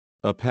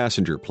A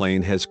passenger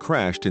plane has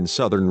crashed in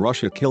southern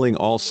Russia, killing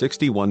all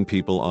 61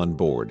 people on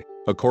board,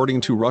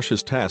 according to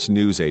Russia's TASS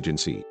news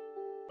agency.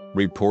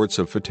 Reports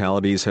of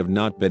fatalities have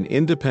not been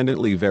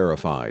independently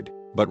verified,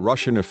 but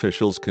Russian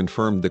officials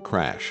confirmed the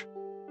crash.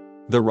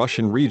 The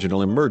Russian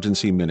Regional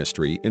Emergency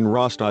Ministry in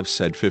Rostov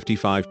said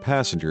 55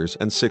 passengers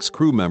and 6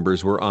 crew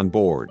members were on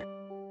board.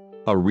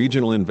 A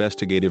regional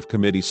investigative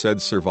committee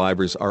said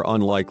survivors are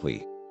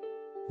unlikely.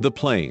 The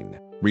plane,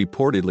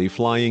 reportedly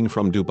flying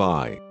from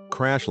Dubai,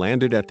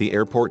 crash-landed at the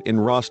airport in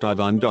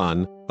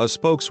Rostov-on-Don, a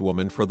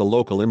spokeswoman for the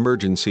local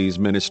emergencies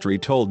ministry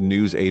told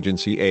news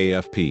agency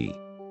AFP.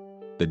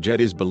 The jet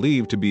is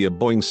believed to be a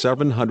Boeing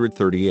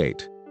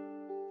 738.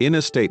 In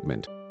a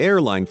statement,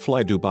 airline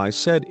Flydubai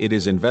said it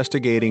is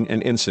investigating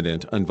an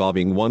incident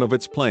involving one of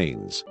its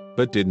planes,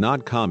 but did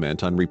not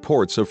comment on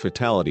reports of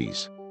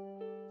fatalities.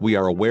 "We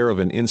are aware of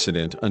an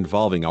incident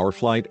involving our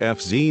flight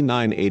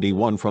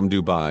FZ981 from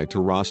Dubai to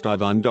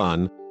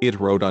Rostov-on-Don," it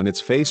wrote on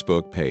its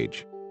Facebook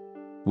page.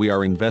 "We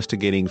are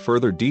investigating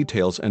further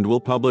details and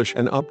will publish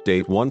an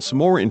update once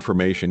more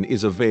information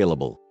is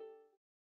available."